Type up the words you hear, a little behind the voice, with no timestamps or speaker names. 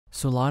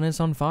Solana is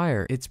on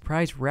fire. Its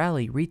price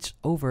rally reached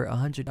over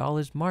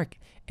 $100 mark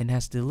and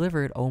has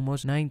delivered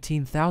almost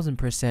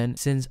 19,000%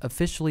 since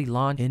officially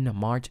launched in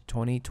March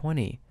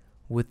 2020.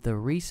 With the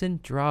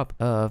recent drop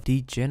of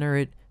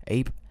Degenerate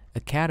Ape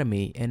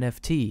Academy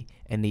NFT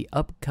and the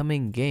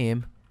upcoming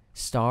game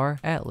Star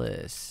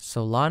Atlas,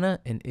 Solana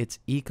and its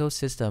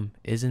ecosystem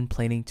isn't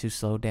planning to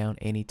slow down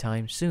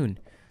anytime soon.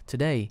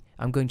 Today,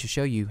 I'm going to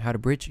show you how to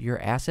bridge your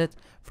assets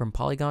from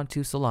Polygon to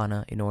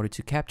Solana in order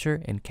to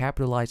capture and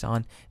capitalize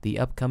on the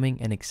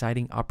upcoming and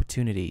exciting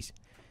opportunities.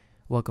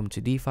 Welcome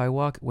to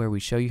DefiWalk, where we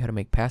show you how to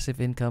make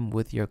passive income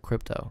with your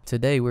crypto.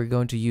 Today, we're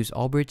going to use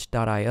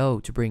Allbridge.io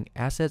to bring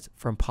assets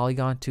from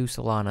Polygon to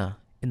Solana.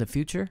 In the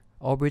future,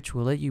 Allbridge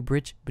will let you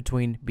bridge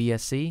between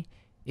BSC,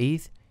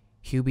 ETH,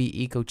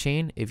 Huobi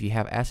EcoChain if you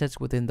have assets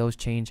within those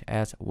chains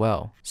as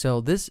well. So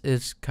this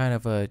is kind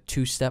of a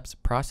two-step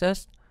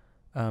process.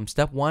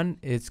 Step 1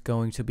 is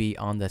going to be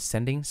on the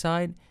sending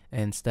side,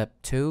 and step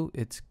 2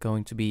 it's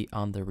going to be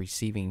on the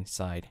receiving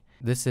side.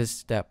 This is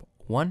step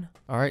 1.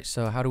 Alright,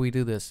 so how do we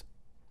do this?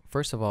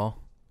 First of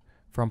all,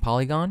 from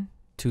Polygon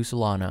to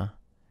Solana,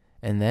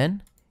 and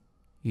then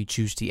you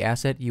choose the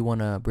asset you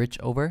want to bridge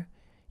over.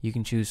 You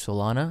can choose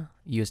Solana,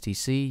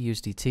 USDC,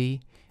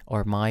 USDT,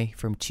 or MAI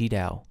from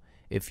QiDao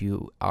if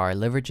you are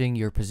leveraging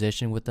your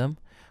position with them.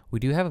 We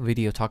do have a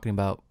video talking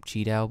about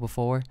QiDao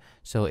before,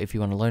 so if you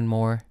want to learn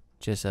more,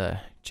 just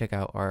check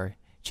out our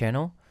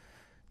channel.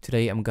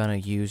 Today I'm gonna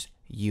use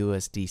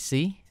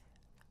USDC,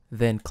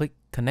 then click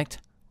connect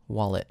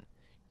wallet,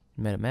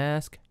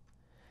 MetaMask,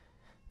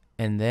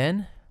 and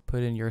then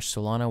put in your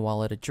Solana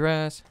wallet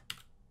address,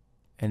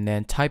 and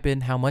then type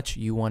in how much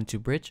you want to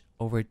bridge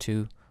over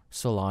to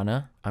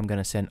Solana. I'm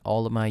gonna send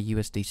all of my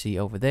USDC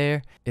over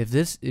there. If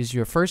this is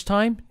your first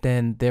time,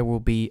 then there will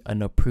be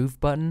an approve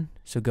button,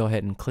 so go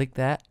ahead and click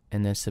that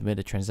and then submit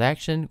a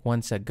transaction.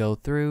 Once that go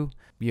through,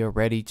 you're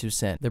ready to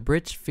send. The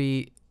bridge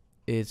fee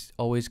is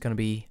always going to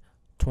be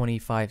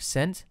 25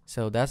 cents,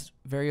 so that's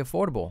very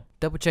affordable.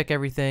 Double check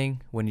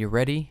everything. When you're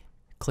ready,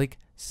 click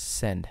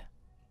send.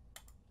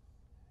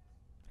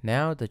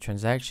 Now the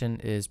transaction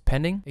is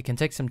pending. It can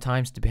take some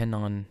time depending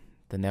on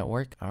the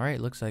network.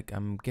 Alright, looks like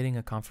I'm getting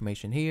a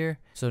confirmation here.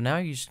 So now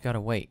you just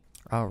gotta wait.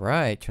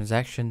 Alright,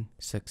 transaction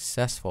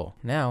successful.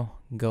 Now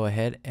go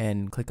ahead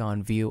and click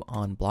on view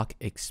on Block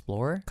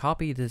Explorer.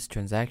 Copy this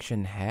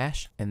transaction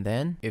hash, and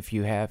then if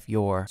you have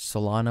your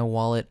Solana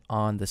wallet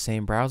on the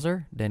same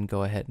browser, then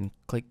go ahead and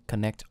click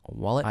connect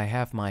wallet. I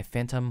have my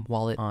Phantom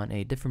wallet on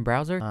a different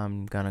browser.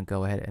 I'm gonna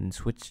go ahead and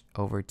switch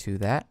over to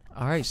that.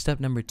 Alright, step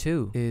number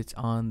 2 is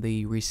on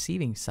the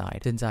receiving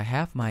side. Since I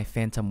have my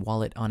Phantom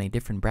wallet on a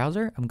different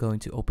browser, I'm going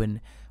to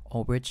open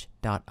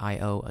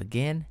Allbridge.io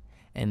again,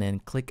 and then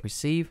click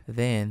receive.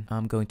 Then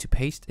I'm going to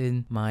paste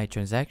in my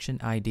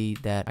transaction ID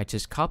that I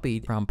just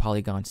copied from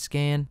Polygon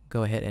scan.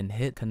 Go ahead and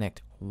hit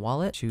connect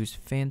wallet, choose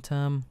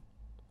Phantom,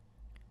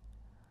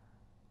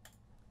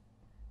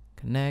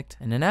 connect,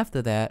 and then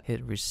after that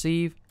hit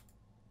receive,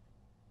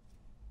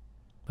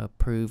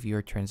 approve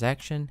your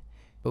transaction.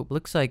 But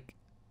looks like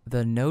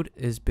the node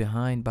is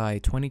behind by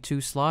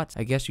 22 slots.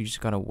 I guess you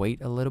just gotta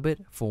wait a little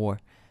bit for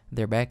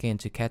their backend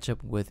to catch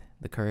up with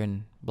the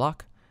current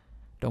block.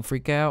 Don't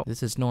freak out.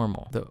 This is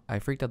normal. I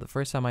freaked out the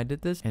first time I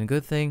did this, and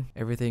good thing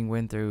everything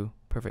went through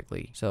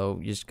perfectly. So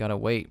you just gotta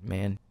wait,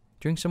 man.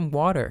 Drink some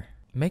water.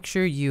 Make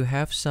sure you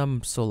have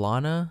some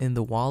Solana in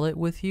the wallet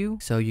with you,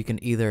 so you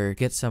can either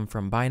get some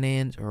from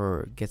Binance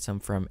or get some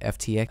from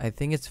FTX. I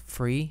think it's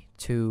free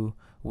to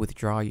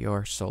withdraw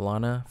your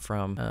Solana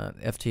from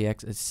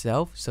FTX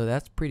itself, so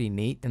that's pretty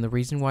neat. And the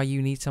reason why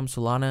you need some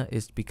Solana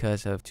is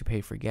because of to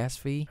pay for gas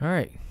fee. All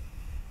right,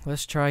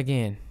 let's try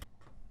again.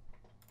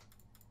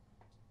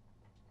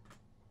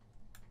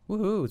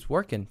 Woohoo, it's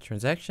working.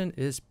 Transaction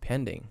is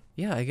pending.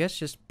 Yeah, I guess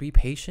just be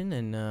patient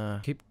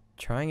and keep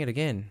trying it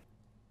again.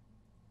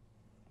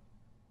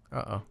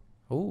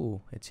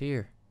 Oh, it's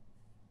here.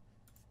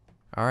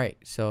 Alright,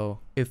 so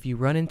if you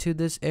run into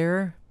this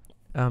error,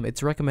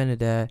 it's recommended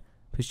that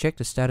please check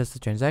the status of the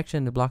transaction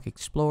in the Block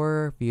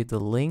Explorer via the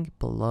link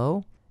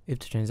below. If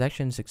the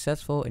transaction is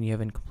successful and you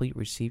haven't complete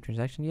received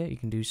transaction yet, you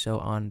can do so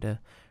on the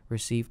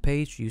receive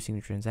page using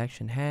the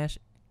transaction hash.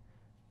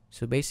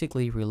 So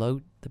basically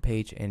reload the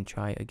page and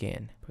try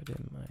again. Put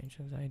in my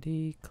transaction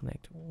ID,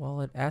 connect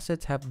wallet.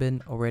 Assets have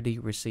been already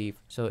received.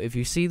 So if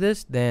you see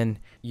this, then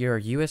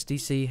your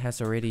USDC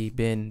has already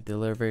been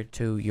delivered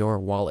to your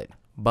wallet.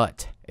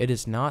 But it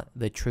is not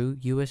the true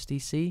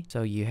USDC.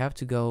 So you have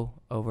to go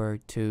over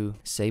to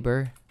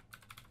saber.so,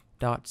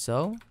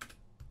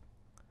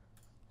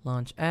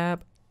 launch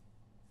app,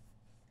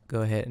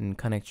 go ahead and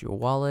connect your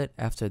wallet.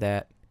 After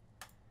that,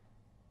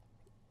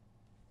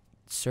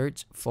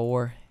 search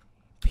for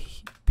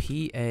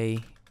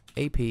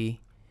PAAP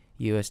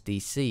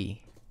USDC.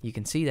 You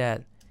can see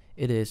that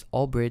it is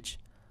Allbridge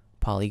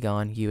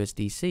Polygon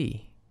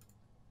USDC.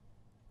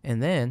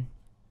 And then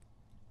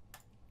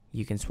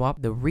you can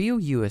swap the real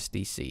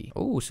USDC.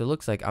 Oh, so it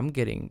looks like I'm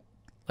getting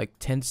like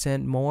 10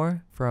 cents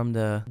more from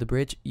the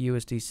bridge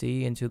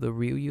USDC into the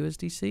real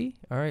USDC.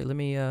 All right, let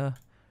me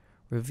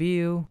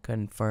Review,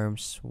 confirm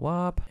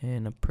swap,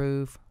 and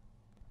approve.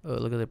 Oh,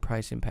 look at the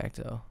price impact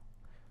though.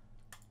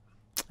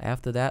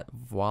 After that,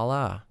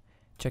 voila.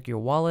 Check your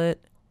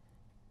wallet.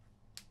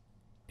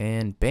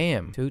 And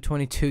bam,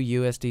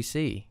 222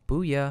 USDC.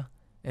 Booyah.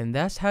 And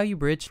that's how you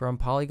bridge from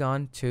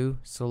Polygon to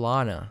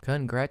Solana.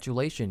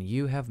 Congratulations,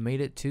 you have made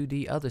it to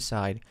the other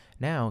side.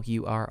 Now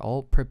you are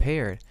all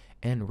prepared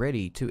and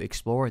ready to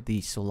explore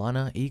the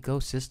Solana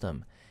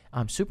ecosystem.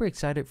 I'm super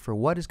excited for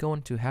what is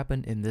going to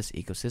happen in this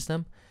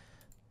ecosystem.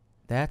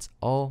 That's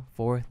all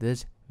for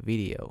this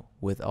video.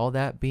 With all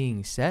that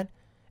being said,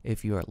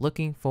 if you are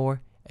looking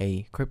for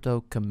a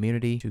crypto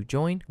community to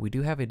join, we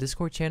do have a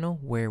Discord channel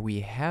where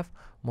we have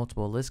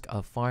multiple lists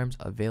of farms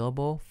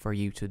available for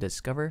you to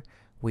discover.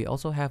 We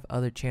also have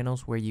other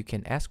channels where you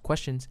can ask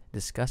questions,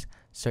 discuss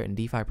certain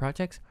DeFi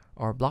projects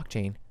or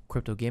blockchain,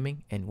 crypto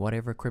gaming, and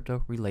whatever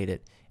crypto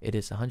related. It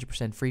is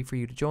 100% free for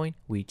you to join.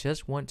 We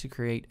just want to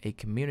create a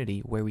community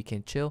where we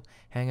can chill,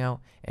 hang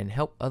out, and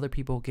help other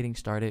people getting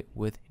started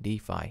with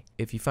DeFi.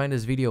 If you find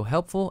this video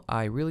helpful,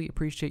 I really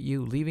appreciate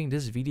you leaving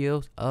this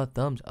video a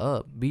thumbs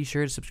up. Be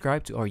sure to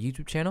subscribe to our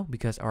YouTube channel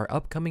because our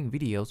upcoming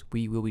videos,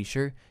 we will be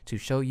sure to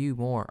show you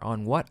more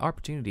on what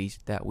opportunities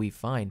that we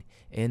find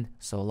in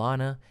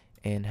Solana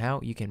and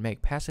how you can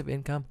make passive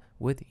income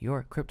with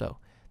your crypto.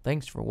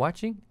 Thanks for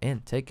watching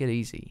and take it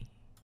easy.